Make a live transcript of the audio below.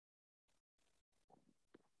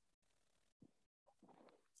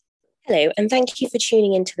Hello, and thank you for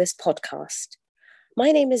tuning into this podcast.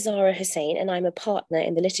 My name is Zara Hussain, and I'm a partner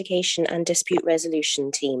in the Litigation and Dispute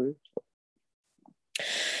Resolution team.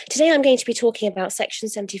 Today, I'm going to be talking about Section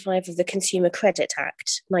 75 of the Consumer Credit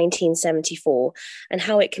Act, 1974, and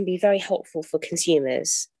how it can be very helpful for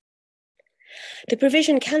consumers. The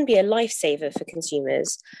provision can be a lifesaver for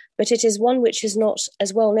consumers, but it is one which is not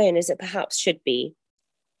as well known as it perhaps should be.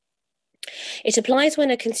 It applies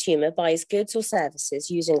when a consumer buys goods or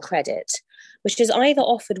services using credit, which is either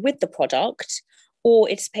offered with the product or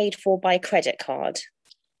it's paid for by credit card.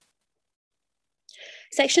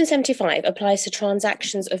 Section 75 applies to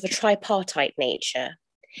transactions of a tripartite nature.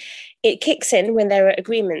 It kicks in when there are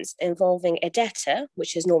agreements involving a debtor,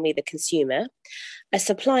 which is normally the consumer, a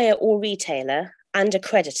supplier or retailer, and a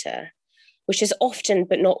creditor, which is often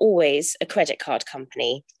but not always a credit card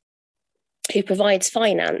company, who provides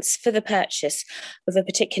finance for the purchase of a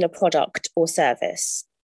particular product or service.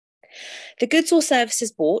 The goods or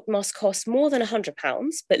services bought must cost more than £100,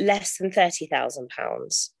 but less than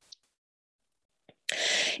 £30,000.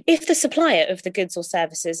 If the supplier of the goods or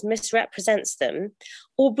services misrepresents them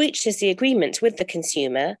or breaches the agreement with the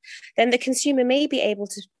consumer, then the consumer may be able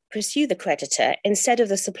to pursue the creditor instead of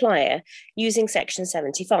the supplier using Section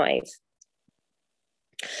 75.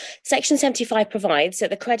 Section 75 provides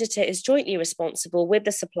that the creditor is jointly responsible with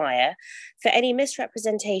the supplier for any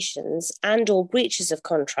misrepresentations and or breaches of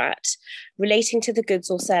contract relating to the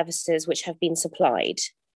goods or services which have been supplied.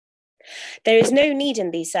 There is no need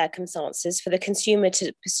in these circumstances for the consumer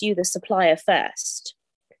to pursue the supplier first.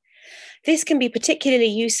 This can be particularly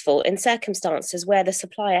useful in circumstances where the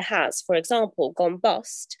supplier has, for example, gone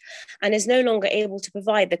bust and is no longer able to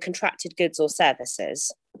provide the contracted goods or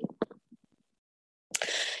services.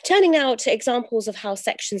 Turning now to examples of how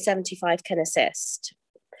Section 75 can assist.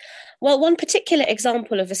 Well, one particular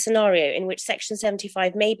example of a scenario in which Section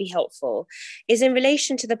 75 may be helpful is in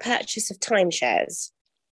relation to the purchase of timeshares.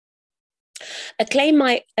 A claim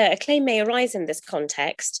may arise in this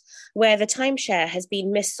context where the timeshare has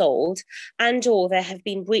been missold and or there have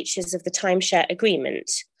been breaches of the timeshare agreement,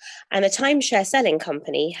 and the timeshare selling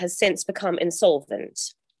company has since become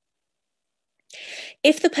insolvent.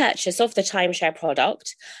 If the purchase of the timeshare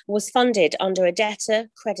product was funded under a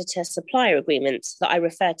debtor-creditor-supplier agreement that I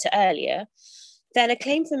referred to earlier, then a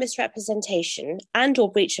claim for misrepresentation and or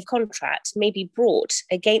breach of contract may be brought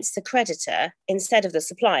against the creditor instead of the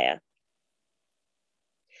supplier.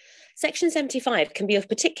 Section 75 can be of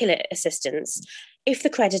particular assistance if the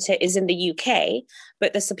creditor is in the UK,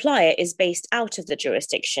 but the supplier is based out of the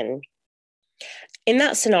jurisdiction. In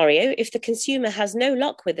that scenario, if the consumer has no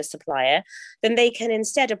luck with the supplier, then they can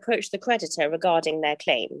instead approach the creditor regarding their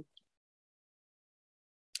claim.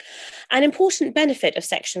 An important benefit of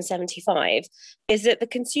Section 75 is that the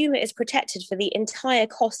consumer is protected for the entire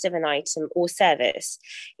cost of an item or service,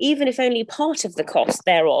 even if only part of the cost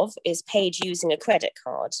thereof is paid using a credit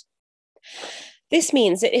card. This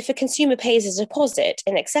means that if a consumer pays a deposit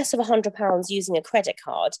in excess of £100 using a credit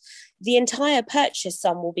card, the entire purchase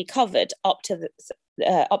sum will be covered up to the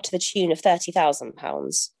tune of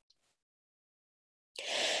 £30,000.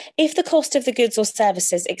 If the cost of the goods or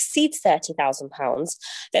services exceeds £30,000,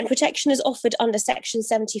 then protection is offered under Section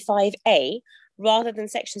 75A rather than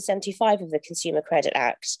Section 75 of the Consumer Credit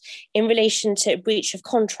Act in relation to breach of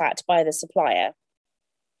contract by the supplier.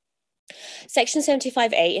 Section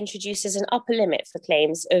 75A introduces an upper limit for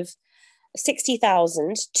claims of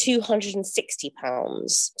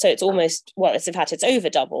 £60,260. So it's almost, well, it's over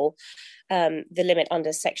double the limit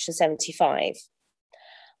under Section 75.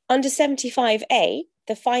 Under 75A,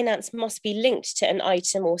 the finance must be linked to an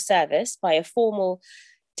item or service by a formal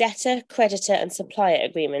debtor, creditor, and supplier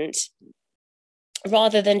agreement,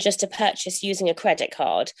 rather than just a purchase using a credit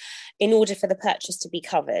card, in order for the purchase to be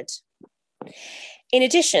covered. In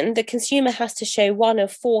addition, the consumer has to show one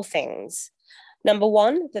of four things. Number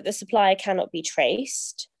one, that the supplier cannot be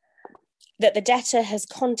traced, that the debtor has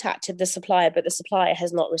contacted the supplier, but the supplier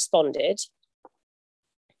has not responded,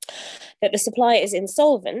 that the supplier is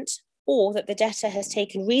insolvent, or that the debtor has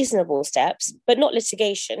taken reasonable steps, but not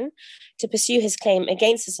litigation, to pursue his claim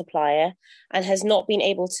against the supplier and has not been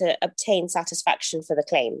able to obtain satisfaction for the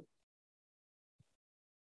claim.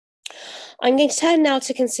 I'm going to turn now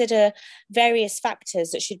to consider various factors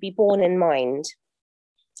that should be borne in mind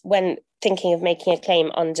when thinking of making a claim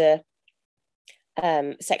under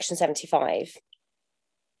Section 75.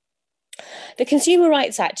 The Consumer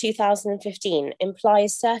Rights Act 2015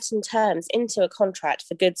 implies certain terms into a contract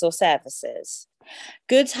for goods or services.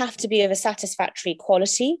 Goods have to be of a satisfactory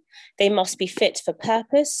quality, they must be fit for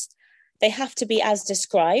purpose, they have to be as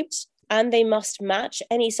described, and they must match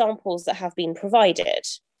any samples that have been provided.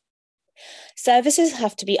 Services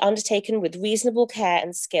have to be undertaken with reasonable care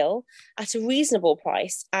and skill at a reasonable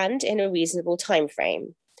price and in a reasonable time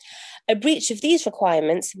frame. A breach of these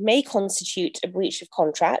requirements may constitute a breach of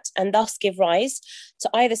contract and thus give rise to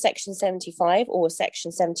either Section 75 or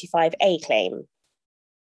Section 75A claim.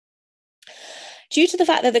 Due to the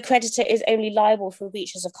fact that the creditor is only liable for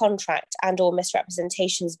breaches of contract and or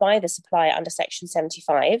misrepresentations by the supplier under Section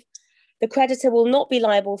 75, the creditor will not be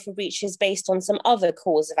liable for breaches based on some other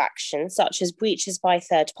cause of action, such as breaches by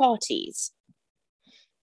third parties.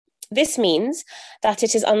 This means that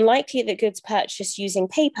it is unlikely that goods purchased using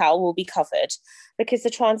PayPal will be covered, because the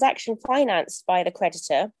transaction financed by the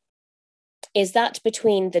creditor is that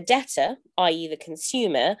between the debtor, i.e. the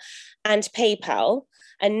consumer, and PayPal,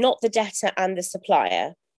 and not the debtor and the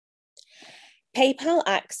supplier. PayPal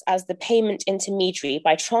acts as the payment intermediary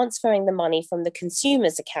by transferring the money from the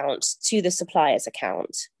consumer's account to the supplier's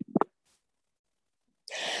account.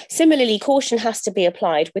 Similarly, caution has to be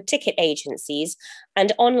applied with ticket agencies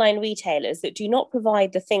and online retailers that do not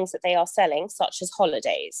provide the things that they are selling, such as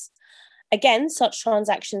holidays. Again, such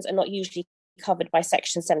transactions are not usually covered by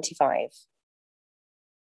Section 75.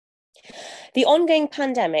 The ongoing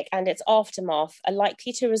pandemic and its aftermath are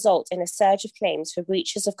likely to result in a surge of claims for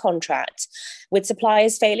breaches of contract, with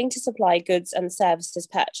suppliers failing to supply goods and services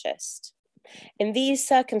purchased. In these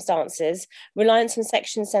circumstances, reliance on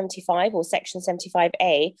Section 75 or Section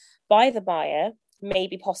 75A by the buyer may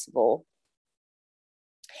be possible.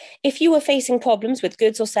 If you are facing problems with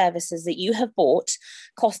goods or services that you have bought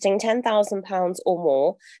costing £10,000 or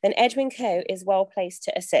more, then Edwin Co is well placed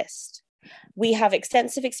to assist. We have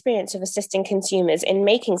extensive experience of assisting consumers in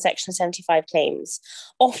making Section 75 claims,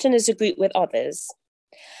 often as a group with others.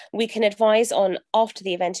 We can advise on after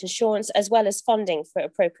the event insurance as well as funding for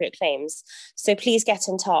appropriate claims. So please get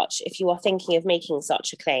in touch if you are thinking of making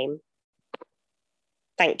such a claim.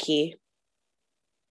 Thank you.